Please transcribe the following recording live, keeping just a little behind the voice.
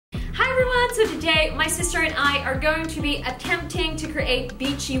So today my sister and I are going to be attempting to create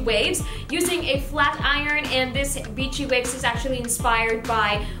beachy waves using a flat iron, and this beachy waves is actually inspired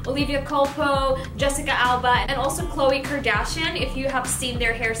by Olivia Culpo, Jessica Alba, and also Khloe Kardashian. If you have seen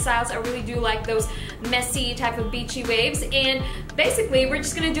their hairstyles, I really do like those messy type of beachy waves, and basically we're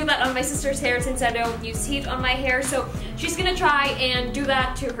just gonna do that on my sister's hair since I don't use heat on my hair. So she's gonna try and do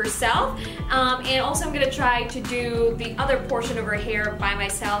that to herself, and also I'm gonna try to do the other portion of her hair by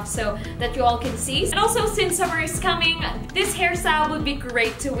myself so that you all can see. And also, since summer is coming, this hairstyle would be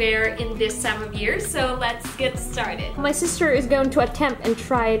great to wear in this time of year, so let's get started. My sister is going to attempt and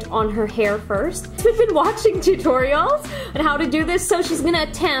try it on her hair first. We've been watching tutorials on how to do this, so she's gonna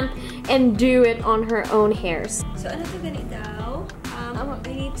attempt and do it on her own hairs. So ano to ganito? I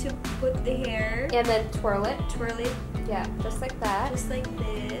need to put the hair and then twirl it. Twirl it. Yeah, just like that. Just like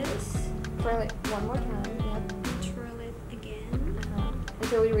this. Twirl it one more time. Yep. Twirl it again.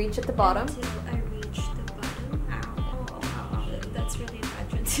 Until we reach at the bottom. Until I reach the bottom. Ow. Oh, that's really a bad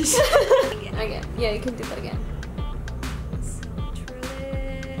transition. Again. Yeah, you can do that again. So twirl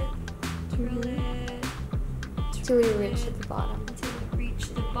it. Twirl it. Until we reach at the bottom. Until we reach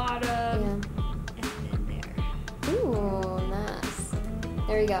the bottom. Yeah. And then there. Ooh, nice.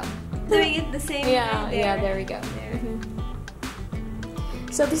 There we go. Doing it the same way there. Yeah, there we go. There.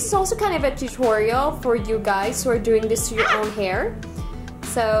 So this is also kind of a tutorial for you guys who are doing this to your own hair.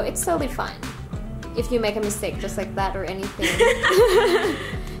 So it's totally fine if you make a mistake just like that or anything.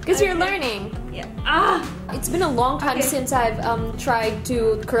 Because you're learning. Yeah. It's been a long time since I've tried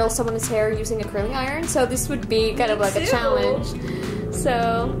to curl someone's hair using a curling iron. So this would be kind of like a challenge.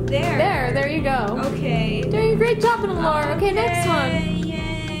 So there you go. Okay. Doing a great job, Laura. Okay, next one.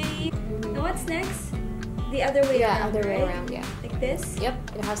 Yay. And what's next? The other way around. Yeah, other way around, yeah. Like this?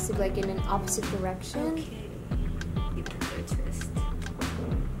 Yep, it has to be like in an opposite direction. Okay. Give it another twist.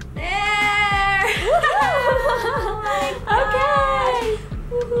 There! Okay!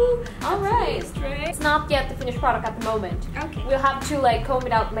 Woohoo! Alright. It's not yet the finished product at the moment. Okay. We'll have to like comb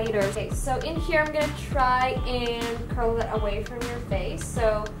it out later. Okay, so in here I'm gonna try and curl it away from your face.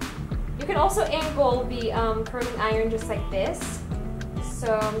 So you can also angle the curling iron just like this.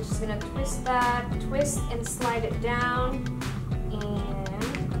 So I'm just gonna twist and slide it down, and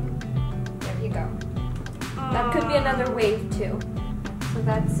there you go. That could be another wave too. So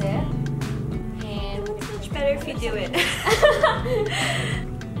that's it. And it's much better if you do it.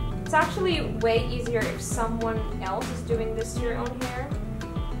 It's actually way easier if someone else is doing this to your own hair.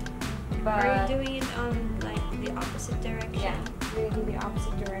 But are you doing it on like the opposite direction? Yeah, doing it in the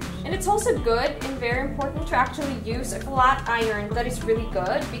opposite direction. And it's also good and very important to actually use a flat iron that is really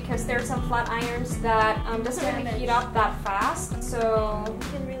good, because there are some flat irons that doesn't really heat up that fast. So it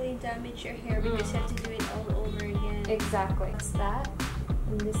can really damage your hair because you have to do it all over again. Exactly. That's that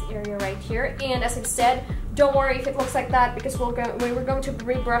in this area right here. And as I said, don't worry if it looks like that, because we're going to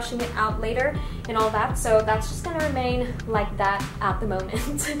be brushing it out later and all that. So that's just gonna remain like that at the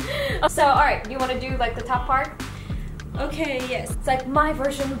moment. So alright, you want to do like the top part? Okay, yes. It's like my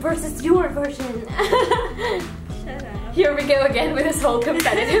version versus your version. Shut up. Here we go again with this whole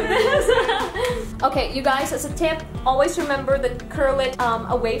competitiveness. Okay, you guys, as a tip, always remember that curl it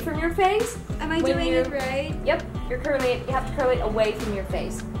away from your face. Am I doing it right? Yep, you're curling it. You have to curl it away from your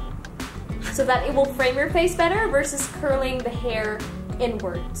face, so that it will frame your face better versus curling the hair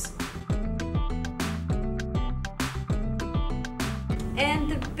inwards. And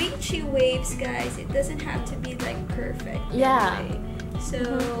the beachy waves, guys, it doesn't have to be like perfect. Yeah. Anyway. So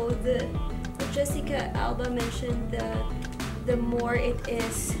the Jessica Alba mentioned the more it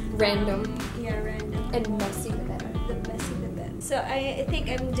is Random. Yeah, random. And messy the better. The messy the better. So I think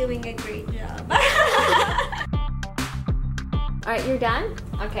I'm doing a great job. Alright, you're done?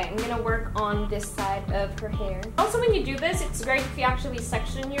 Okay, I'm gonna work on this side of her hair. Also, when you do this, it's great if you actually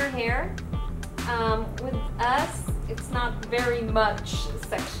section your hair. With us, it's not very much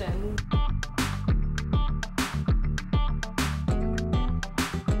section.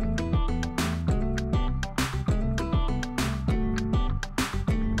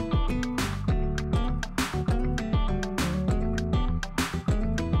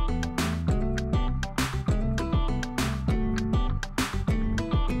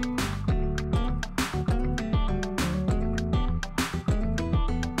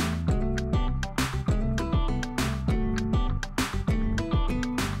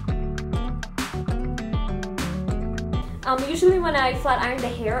 Usually when I flat iron the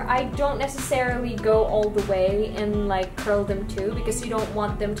hair, I don't necessarily go all the way and like curl them too, because you don't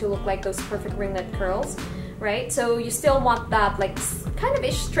want them to look like those perfect ringlet curls, right? So you still want that like kind of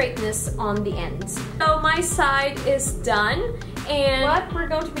a straightness on the ends. So my side is done, And what we're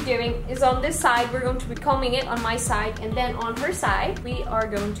going to be doing is on this side, we're going to be combing it on my side, and then on her side, we are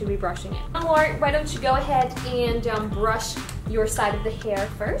going to be brushing it. Laura, why don't you go ahead and brush your side of the hair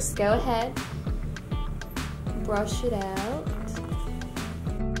first. Go ahead. Brush it out.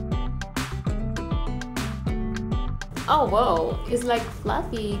 Oh, whoa. It's like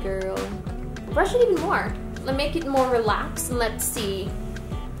fluffy, girl. Brush it even more. Let's make it more relaxed, and let's see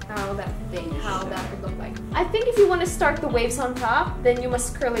how that would look like. I think if you want to start the waves on top, then you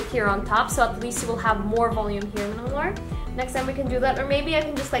must curl it here on top, so at least you will have more volume here, Laura. Next time we can do that, or maybe I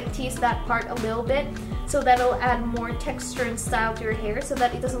can just like tease that part a little bit, so that'll add more texture and style to your hair, so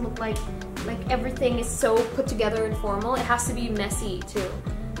that it doesn't look like everything is so put together and formal. It has to be messy too,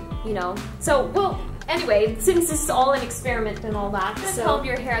 you know. So, well, anyway, since this is all an experiment and all that, so comb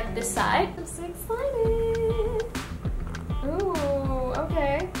your hair at this side. I'm so excited. Ooh,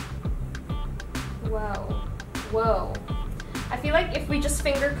 okay. Whoa, whoa. I feel like if we just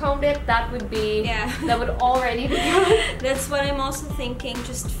finger combed it, that would be, that would already be good. That's what I'm also thinking,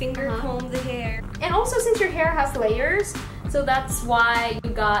 just finger comb the hair. And also since your hair has layers, so that's why you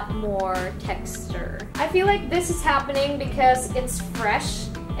got more texture. I feel like this is happening because it's fresh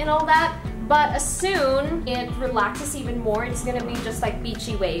and all that, but as soon it relaxes even more, it's gonna be just like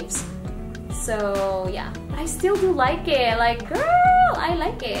beachy waves. So yeah, but I still do like it. Like, girl, I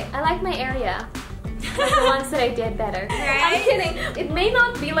like it. I like my area. Like the ones that I did better. Right? I'm kidding. It may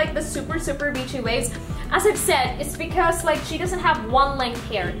not be like the super beachy waves. As I've said, it's because like she doesn't have one length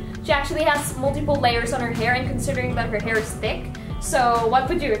hair. She actually has multiple layers on her hair, and considering that her hair is thick, so what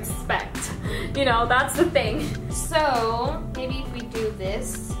would you expect? You know, that's the thing. So maybe if we do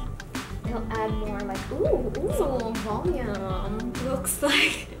this, it'll add more like, ooh, volume. Looks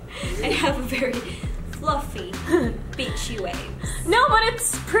like I have a very fluffy beachy waves. No, but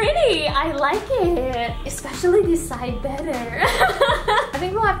it's pretty. I like it. Especially this side better. I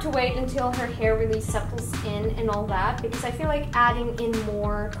think we'll have to wait until her hair really settles in and all that, because I feel like adding in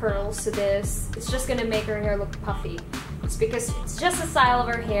more curls to this, it's just gonna make her hair look puffy. It's because it's just the style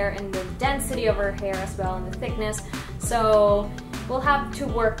of her hair and the density of her hair as well, and the thickness. So we'll have to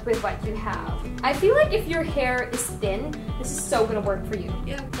work with what you have. I feel like if your hair is thin, this is so gonna work for you.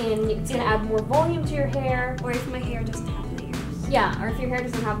 Yeah. And it's gonna add more volume to your hair. Or if my hair doesn't have layers. Yeah, or if your hair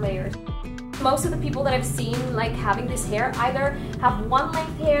doesn't have layers. Most of the people that I've seen like having this hair either have one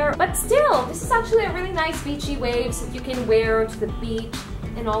length hair, but still, this is actually a really nice beachy waves that you can wear to the beach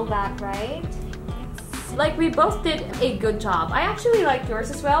and all that, right? Like, we both did a good job. I actually like yours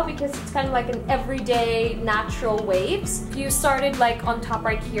as well because it's kind of like an everyday natural waves. If you started like on top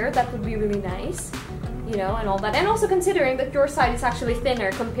right here, that would be really nice, you know, and all that. And also considering that your side is actually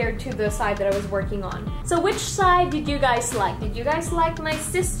thinner compared to the side that I was working on. So which side did you guys like? Did you guys like my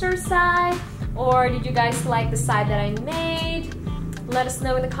sister's side? Or did you guys like the side that I made? Let us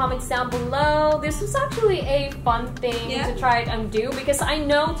know in the comments down below. This was actually a fun thing to try and do, because I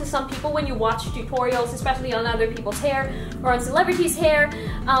know to some people when you watch tutorials, especially on other people's hair or on celebrities' hair,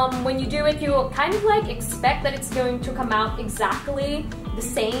 when you do it, you kind of like expect that it's going to come out exactly the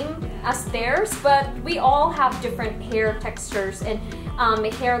same as theirs, but we all have different hair textures and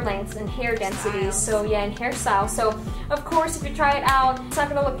hair lengths and hair densities, so yeah, and hairstyle. So of course, if you try it out, it's not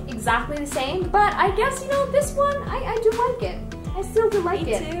gonna look exactly the same, but I guess, you know, this one, I do like it. I still do like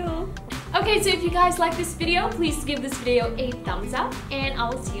it. Me too. Okay, so if you guys like this video, please give this video a thumbs up, and I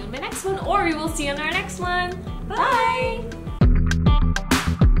will see you in my next one, or we will see you in our next one. Bye!